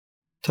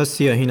تا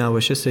سیاهی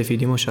نباشه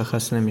سفیدی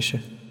مشخص نمیشه.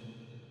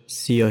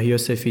 سیاهی و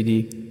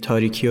سفیدی،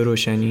 تاریکی و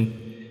روشنی،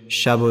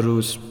 شب و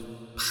روز،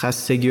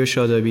 خستگی و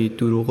شادابی،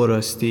 دروغ و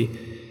راستی،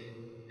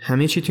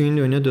 همه چی تو این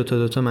دنیا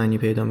دوتا معنی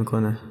پیدا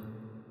میکنه.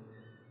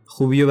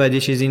 خوبی و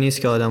بدی چیزی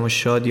نیست که آدمو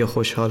شاد یا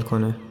خوشحال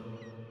کنه.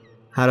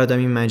 هر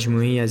آدمی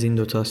مجموعی از این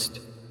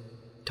دوتاست.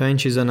 تا این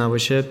چیزا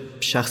نباشه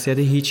شخصیت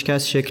هیچ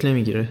کس شکل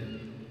نمیگیره.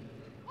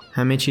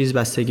 همه چیز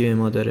بستگی به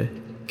ما داره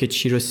که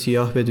چی رو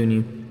سیاه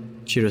بدونیم،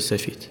 چی رو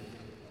سفید.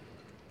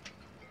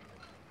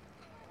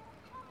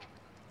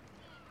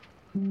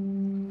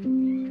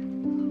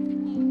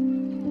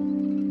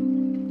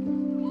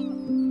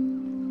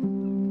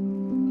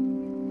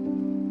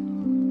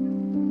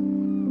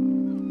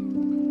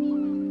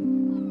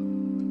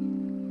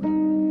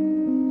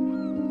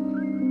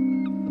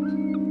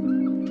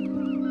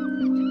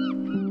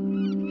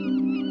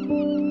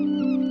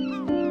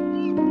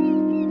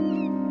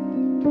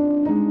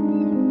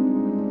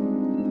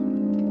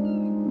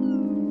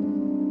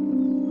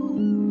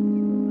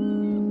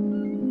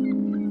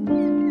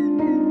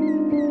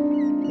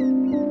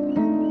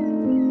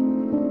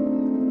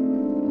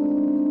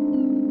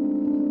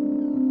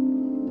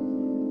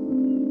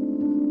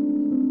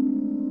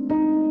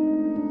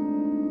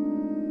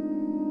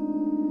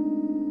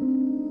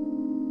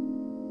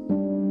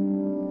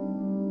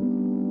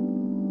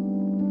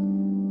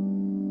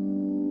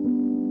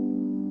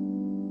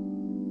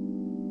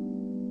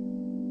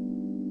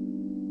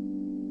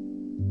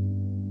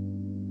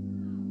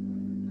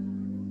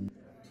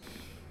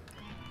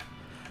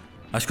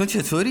 اشکان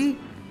چطوری؟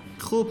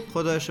 خوب،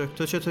 خدا رو شکر.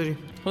 تو چطوری؟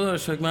 خدا رو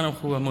شکر منم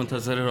خوبم.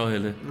 منتظر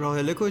راهله.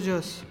 راهله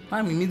کجاست؟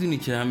 همین میدونی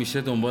که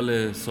همیشه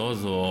دنبال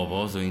ساز و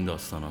آواز و این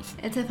داستاناست.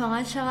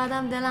 اتفاقا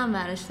چقدرم دلم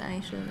براش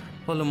تنگ شده.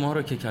 حالا ما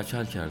رو که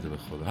کچل کرده به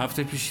خدا.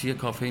 هفته پیش یه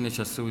کافه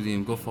نشسته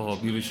بودیم، گفت آقا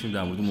بیا بشینیم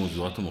در مورد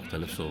موضوعات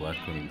مختلف صحبت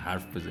کنیم،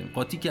 حرف بزنیم.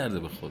 قاطی کرده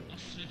به خدا.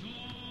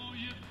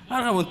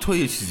 هر تو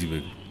یه چیزی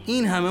بگو.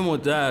 این همه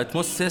مدت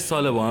ما 3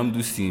 سال با هم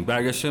دوستیم.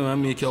 برگشته من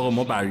میگه که آقا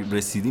ما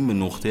رسیدیم به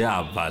نقطه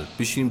اول،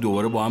 بشینیم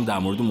دوباره با هم در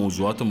مورد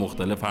موضوعات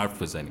مختلف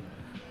حرف بزنیم.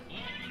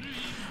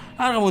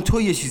 هر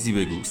تو یه چیزی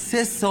بگو.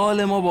 3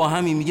 سال ما با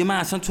همیم. میگه من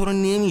اصلا تو رو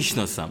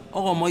نمیشناسم.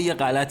 آقا ما یه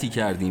غلطی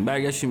کردیم،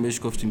 برگشتیم بهش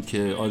گفتیم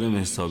که آدم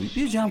حسابی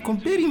بیا جمع کن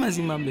بریم از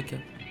این مملکت.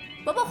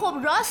 بابا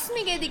خب راست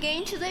میگه دیگه،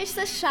 این چیزا یه چیز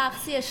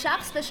شخصیه،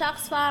 شخص به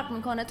شخص فرق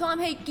میکنه. تو هم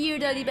هی گیر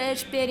دادی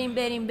بهش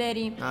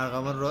بریم.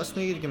 ارقام راست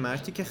میگیری که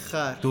مردی که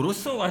خر.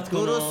 درست صحبت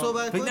کن.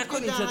 فکر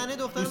نکنی دهنه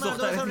دختر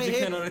مردم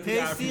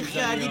هی سیخ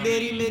کردی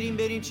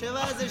بریم چه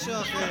وضعش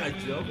آخه؟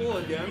 عجب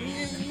آدمی.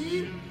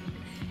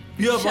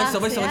 بیا وایسا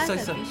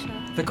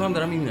فکر کنم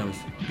دارم میبینمش.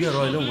 بیا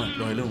راهله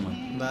اومد.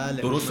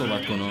 بله درست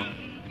صحبت کن.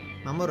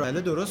 من با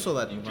راهله درست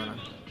صحبت میکنم.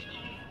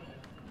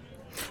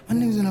 من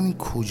نمیدونم این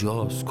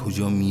کجاست،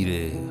 کجا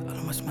میره.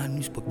 الان مثلا معلوم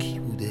نیست با کی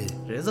بوده.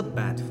 رضا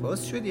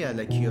بدفاز شدی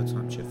الکی تو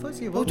هم چه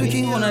فازیه با تو که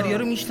این هنری‌ها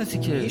رو میشناسی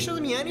که.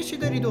 ایشون یعنی چی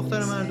داری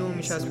دختر مردمو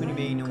میچسبونی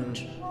به این اون؟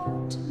 سلام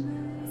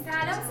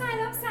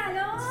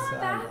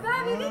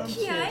به ببین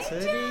کیه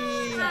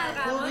اینجا؟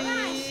 ارقوان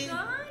اشکان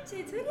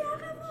چطوری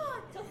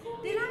ارقوان؟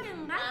 دلم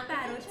انقدر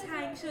برات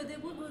تنگ شده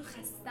بود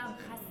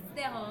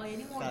خسته ها،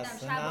 یعنی مردم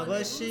شب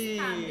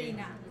نباشی.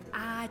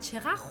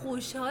 چقدر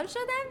خوشحال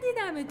شدم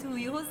دیدمتون.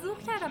 یهو ذوق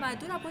کردم از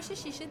دور پشت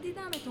شیشه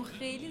دیدمتون،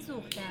 خیلی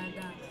ذوق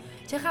کردم.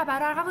 چه خبر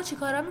ارقوان؟ چی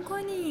کارا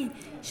میکنی؟ ان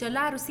شاءالله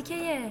عروسی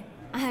کیه؟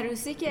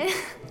 عروسی که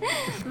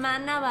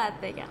من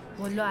نباید بگم.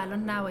 والله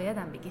الان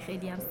نبایدم بگی،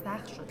 خیلی هم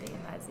سخت شده این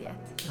وضعیت.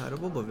 آره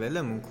بابا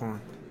ولمون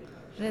کن.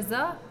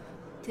 رضا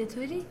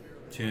چطوری؟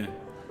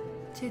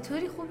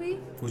 چطوری خوبی؟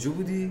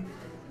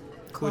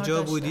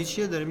 کجا بودی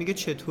چیه داره میگه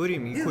چطوری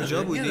میگه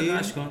کجا بودی؟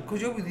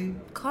 کجا بودی؟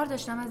 کار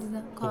داشتم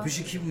عزیزم. کار.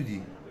 پیش کی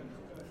بودی؟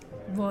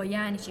 وای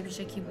یعنی چی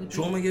پیش کی بودی؟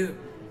 شما مگه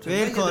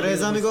کار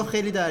رضا میگفت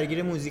خیلی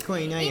درگیر موزیک و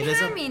اینا. این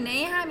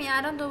همین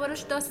الان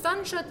دوبارش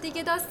داستان شد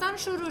دیگه. داستان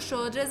شروع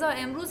شد. رضا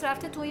امروز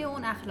رفته توی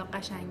اون اخلاق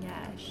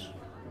قشنگش.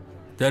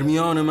 در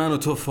میان من و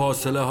تو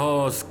فاصله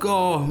هاست،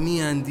 گاه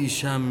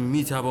میاندیشم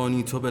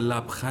میتوانی تو به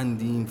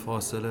لبخندی این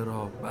فاصله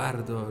را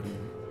برداری.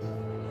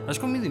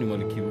 اشکان میدونی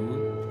مال کی بود؟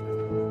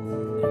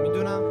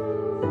 نمیدونم.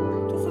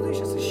 تو خودش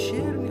اصلا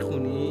شعر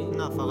میخونی؟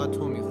 نه فقط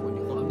تو میخونی.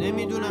 خب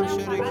نمیدونم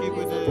شعر کی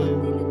بوده.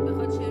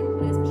 بخواد شعر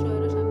میخونه اسم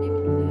شاعراش هم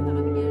نمیدونه،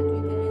 فقط میگه تو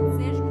اینترنت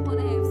سرچ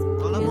میکنه حفظ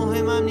میکنه. حالا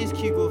مهمم نیست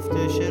کی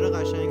گفته. شعر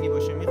قشنگی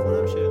باشه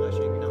میخونم، شعر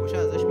قشنگی نباشه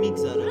ازش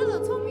میگذرم. رضا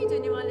تو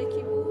میدونی مال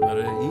کی بود؟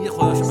 آره این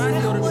خودش من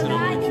یارو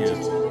میدونم مال کیه.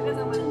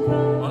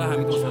 حالا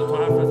همین تو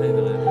حرف نزن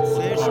دقیقاً.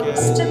 سرچ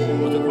کرد.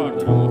 تو کار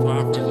دارم تو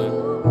حرف نزن.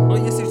 حالا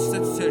یه سری چیزا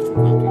تو سرچ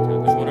میکنم تو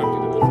اینترنت.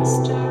 شما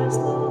رفتید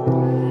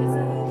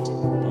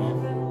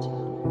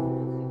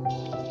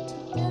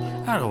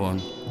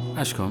ارقوان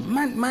اشکان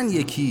من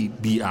یکی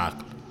بی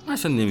عقل. من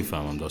اصلا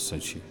نمیفهمم داستان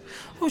چی.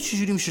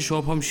 چجوری میشه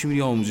شما پا میشی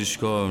میری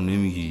آموزشگاه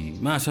نمیگی؟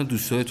 من اصلا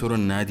دوستای تو رو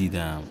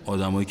ندیدم،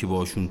 آدمایی که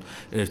باهاشون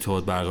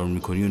ارتباط برقرار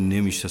میکنی و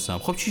نمیشناسم.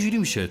 خب چجوری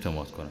میشه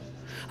اعتماد کنم؟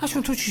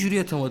 اشکان تو چجوری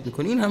اعتماد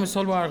میکنی؟ این همه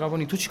سال با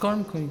ارقوانی تو چیکار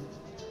میکنی؟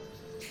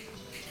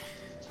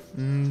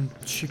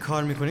 چی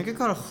کار میکنی؟ که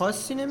کار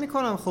خاصی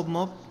نمیکنم. خب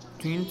ما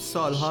تو این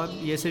سالها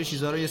یه سری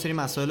چیزا رو، یه سری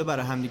مسائل رو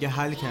برای همدیگه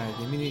حل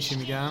کردیم. میدونی چی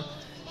میگم؟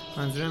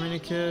 منظورم اینه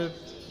که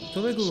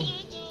تو بگو.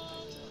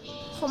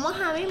 خب ما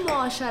همه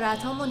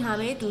معاشرتامون،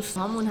 همه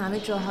دوستامون، همه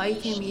جاهایی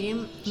که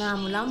میریم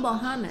معمولا با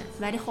همه،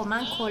 ولی خب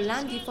من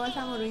کلا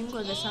دیفالتم رو این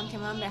گذاشتم که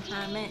من به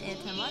همه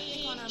اعتماد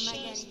میکنم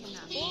مگر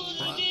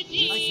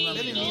اینکه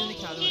ببین میونی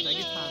کلمت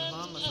اگه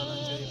تنها هم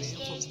مثلا جایی بریم،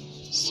 خب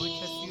ما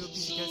کسی رو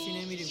پیش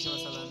کسی نمیریم که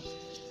مثلا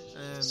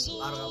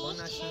ارغوان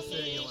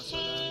نشناسه یا مثلا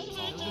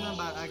نمیدونم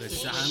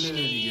برعکسش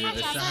همینه دیگه.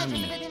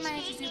 همینه. بدین من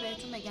یه چیزی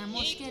بهتون بگم.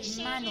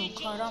 مشکل من و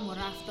کارام و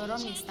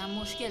رفتارام نیستم،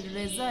 مشکل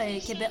رضاه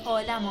که به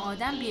عالم و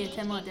آدم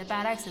بی‌اعتماده،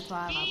 برعکس تو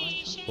ارغوان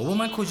جون. بابا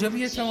من کجا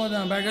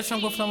بی‌اعتمادم؟ برگشتم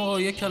گفتم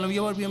آقا یک کلام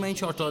یه بار بیا من این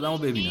 4 تا آدمو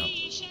ببینم.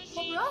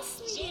 خب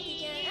راست میگه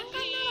دیگه،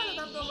 انقدر نباید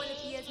آدم دنبال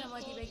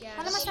بی‌اعتمادی بگرده.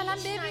 حالا مثلا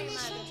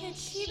ببینیشون که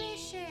چی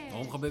بشه.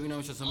 آقا میخوام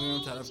ببینمش اصلا،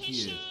 ببینم طرف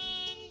کیه.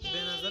 به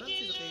نظرم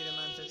چیز غیر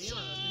منطقیه.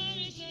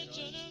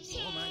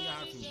 آقا من یه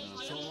حرفی میزنم.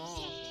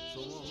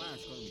 شما من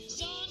اشکال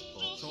میشم.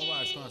 شما با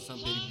اشکال اصلا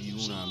بری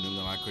بیرونم،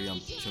 نمیدونم هر کاری هم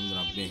چه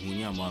میدونم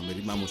مهمونی هم با هم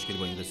برید، من مشکلی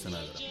با این قصه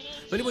ندارم.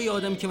 ولی با یه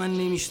آدمی که من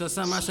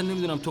نمیشناسم، من اصلا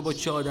نمیدونم تو با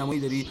چه آدمایی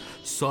داری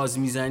ساز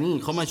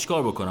میزنی، خب من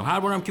چیکار بکنم؟ هر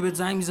بارم که بهت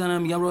زنگ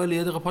میزنم میگم راه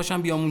یه دقیقه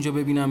پاشم بیام اونجا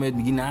ببینمت،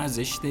 میگی نه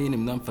زشته،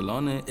 نمیدونم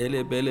فلانه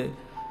اله بله.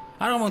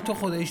 هر تو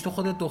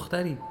خودت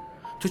دختری،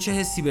 تو چه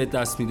حسی بهت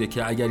دست میده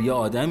که اگر یه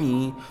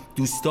آدمی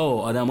دوستا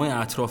و آدمای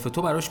اطراف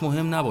تو براش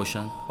مهم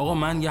نباشن؟ آقا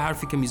من یه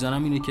حرفی که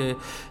میزنم اینه که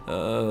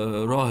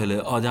راحله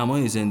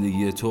آدمای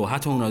زندگی تو،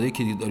 حتی اونایی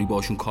که داری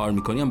باشون کار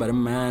میکنی هم برای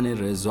من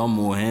رضا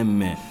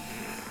مهمه.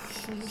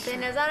 به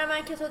نظر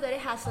من که تو داری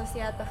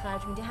حساسیت به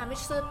خرج میدی، همه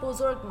چیز رو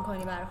بزرگ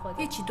میکنی برای خودت.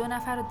 هیچی، 2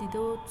 نفر رو دیده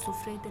و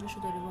سفره دلشو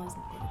داری باز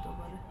میکنه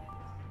دوباره.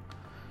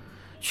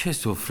 چه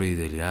سفره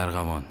دلی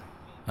ارغوان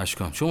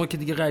اشکان، شما که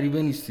دیگه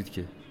غریبه نیستید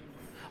که.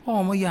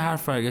 ما یه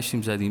حرف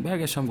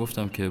برگشتم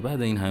گفتم که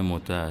بعد این همه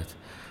مدت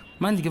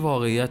من دیگه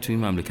واقعیت تو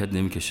این مملکت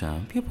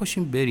نمیکشم، بیا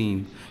پاشیم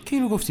بریم. که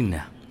اینو گفتی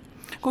نه.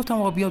 گفتم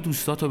آقا بیا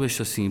دوستاتو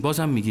بشناسیم،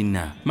 بازم میگی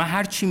نه. من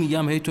هر چی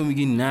میگم هی تو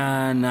میگی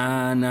نه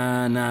نه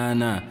نه نه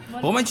نه.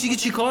 آقا من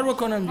چی کار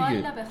بکنم دیگه؟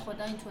 والا به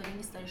خدا اینطوری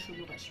نیست، داره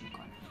شلوغش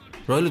میکنه.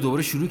 راحل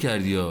دوباره شروع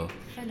کردی یا؟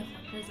 خیلی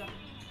خوب رضا،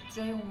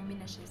 جای عمومی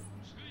نشستی.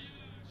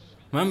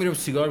 من میرم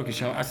سیگار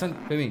بکشم. اصلا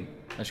ببین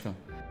اشکان،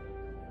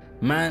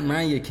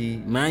 من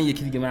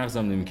یکی دیگه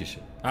مغزم نمیکشه.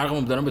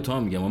 ارغوان دارم به تو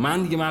هم میگم،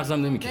 من دیگه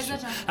مغزم نمیکشه.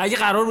 اگه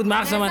قرار بود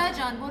مغزم رضا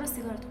جان برو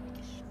سیگارتو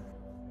بکش.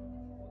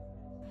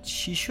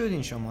 چی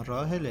شدین شما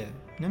راحله؟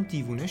 اینم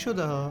دیوونه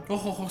شده ها.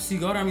 اوه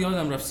سیگارم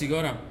یادم رفت.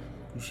 سیگارم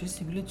گوشه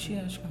سیبیلت چیه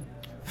اشکان؟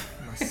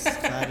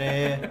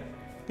 مسخره.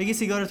 بگی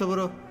سیگارتو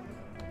برو.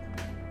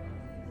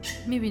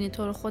 میبینی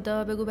تو رو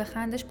خدا بگو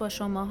بخندش با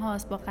شما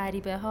هاست، با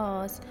غریبه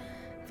هاست،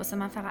 واسه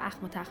من فقط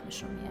اخم و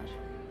تخمش رو میاره.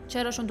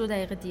 چراشون 2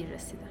 دقیقه دیر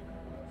رسیدن.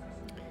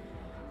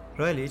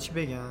 راحله چی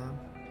بگم؟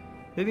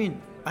 ببین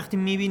وقتی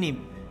میبینی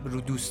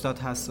رو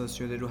دوستات حساس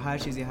شده، رو هر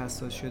چیزی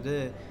حساس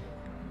شده،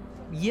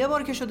 یه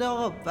بار که شده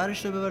آقا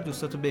ورش رو ببر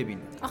دوستاتو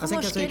ببینه.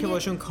 اصلا کسایی که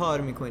باشون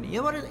کار میکنی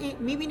یه بار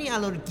میبینی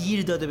الان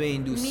گیر داده به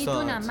این دوستات.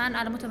 میدونم، من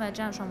الان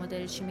متوجهم شما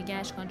داری چی میگی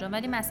اشکان جان،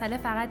 ولی مسئله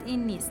فقط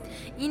این نیست،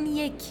 این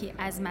یکی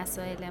از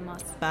مسائل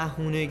ماست.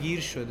 بهونه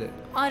گیر شده.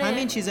 آره.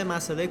 همین چیز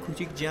مسئله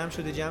کوچیک جمع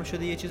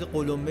شده یه چیز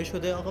قلمبه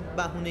شده آقا،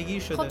 بهونه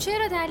گیر شده. خب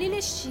چرا؟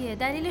 دلیلش چیه؟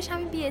 دلیلش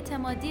همین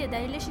بی‌اعتمادیه.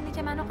 دلیلش اینه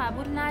که منو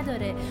قبول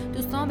نداره،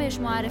 دوستان بهش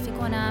معرفی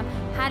کنم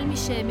حل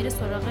میشه، میره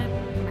سراغ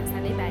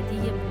مسئله بعدی،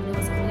 یه پول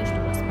واسه خودش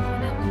درست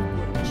میکنه، اون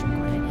بردش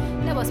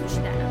میکنه، لباس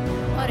پوشیدنم،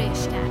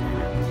 آرایش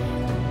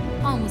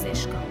کردنم،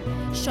 آموزشگاه،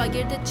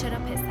 شاگردت چرا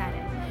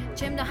پسره،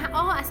 چه میدونم.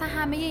 آقا اصلا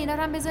همه اینا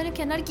رو هم بذاریم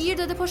کنار، گیر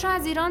داده پاشو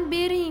از ایران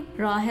بریم.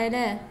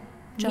 راحله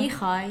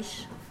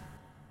میخوایش؟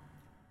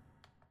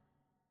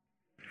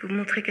 Vous me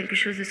montrez quelque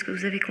chose de ce que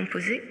vous avez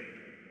composé?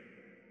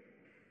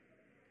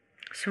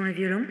 Sur un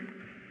violon?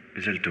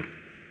 Les altos.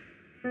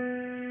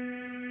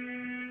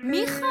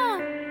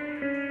 میخوام.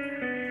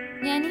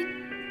 یعنی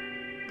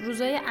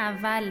روزای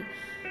اول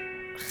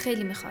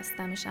خیلی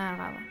میخواستمش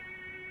ارغوان.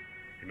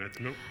 Et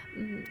maintenant?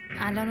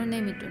 الان رو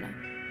نمیدونم،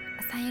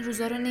 اصلا این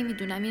روزا رو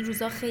نمیدونم. این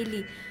روزا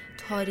خیلی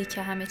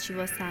تاریکه همه چی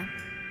واسم.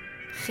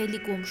 خیلی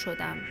گم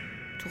شدم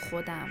تو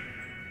خودم،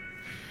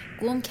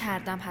 گم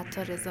کردم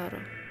حتی رضا رو.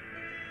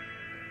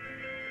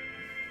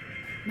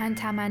 من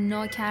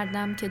تمنا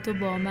کردم که تو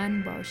با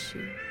من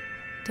باشی،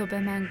 تو به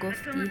من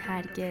گفتی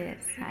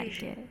هرگز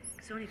هرگز.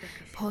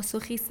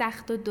 پاسخی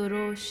سخت و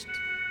درشت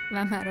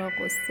و مرا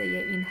قصه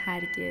این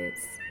هرگز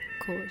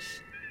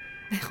کشت.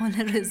 به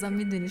خونه رضا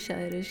میدونی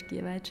شاعرش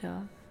کیه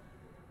بچه‌ها؟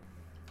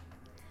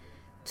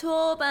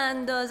 تو به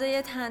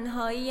اندازه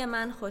تنهایی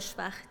من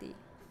خوشبختی،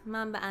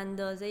 من به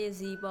اندازه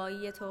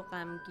زیبایی تو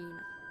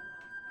غمگینم.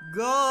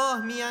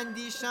 گاه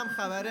میاندیشم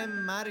خبر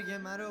مرگ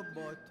مرا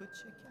با تو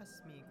چه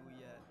کس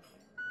میگوید.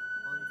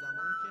 آن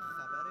زمان که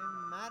خبر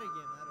مرگ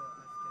مرا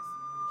از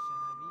کسی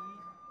میشنوی،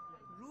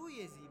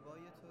 روی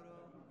زیبای تو را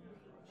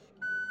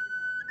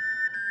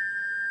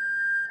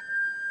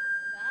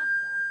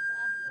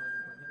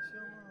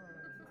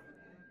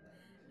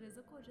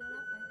رضا کجا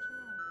رفت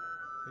بچه‌ها؟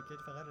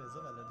 فکر فقط رضا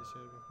بلده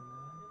شعر بخونه؟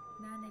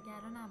 نه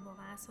نگرانم،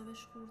 واقعا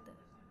اعصابش خورده.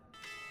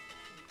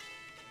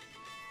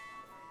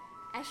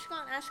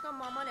 اشکان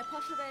مامانه،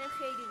 پاشو بریم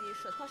خیلی دیر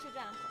شد، پاشو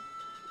جمع کن.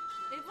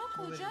 ایوا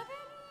کجا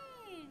بریم؟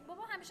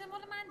 بابا همیشه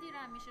مال من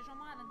دیرم میشه،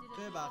 شما الان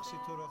دیره. ببخشید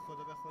تو رو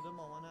خدا، به خدا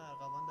مامان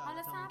ارغوان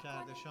دعوتمون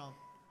کرده شام.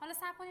 حالا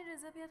صبر کنید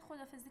رضا بیاد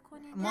خدافظی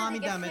کنید. ما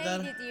همین دم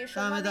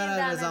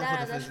در رضا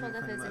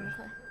خدافظی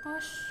می‌کنیم.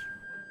 باش.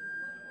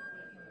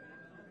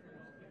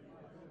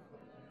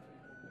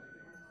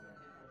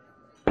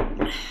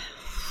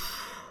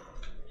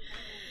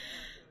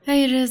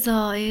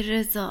 ای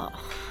رضا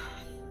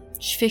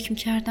چی فکر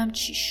میکردم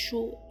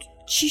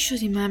چی شد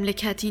این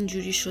مملکت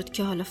اینجوری شد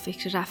که حالا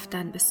فکر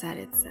رفتن به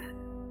سرت زد؟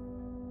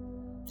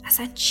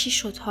 اصلا چی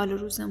شد حال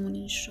روزمون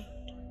این شد؟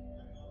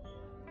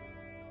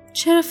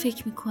 چرا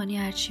فکر میکنی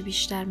هرچی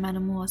بیشتر منو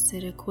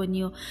محاصره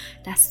کنی و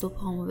دست و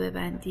پامو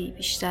ببندی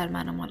بیشتر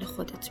منو مال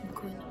خودت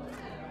میکنی؟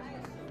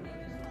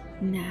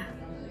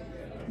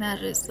 نه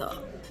رضا،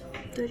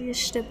 داری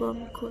اشتباه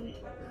میکنی،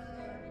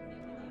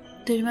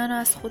 داری منو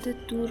از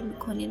خودت دور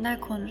میکنی.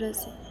 نکن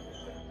رضا.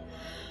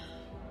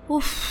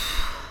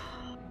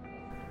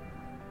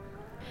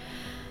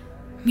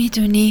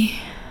 میدونی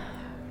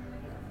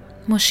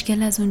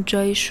مشکل از اون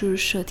جایی شروع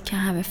شد که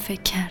همه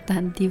فکر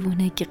کردن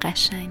دیوونگی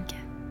قشنگه.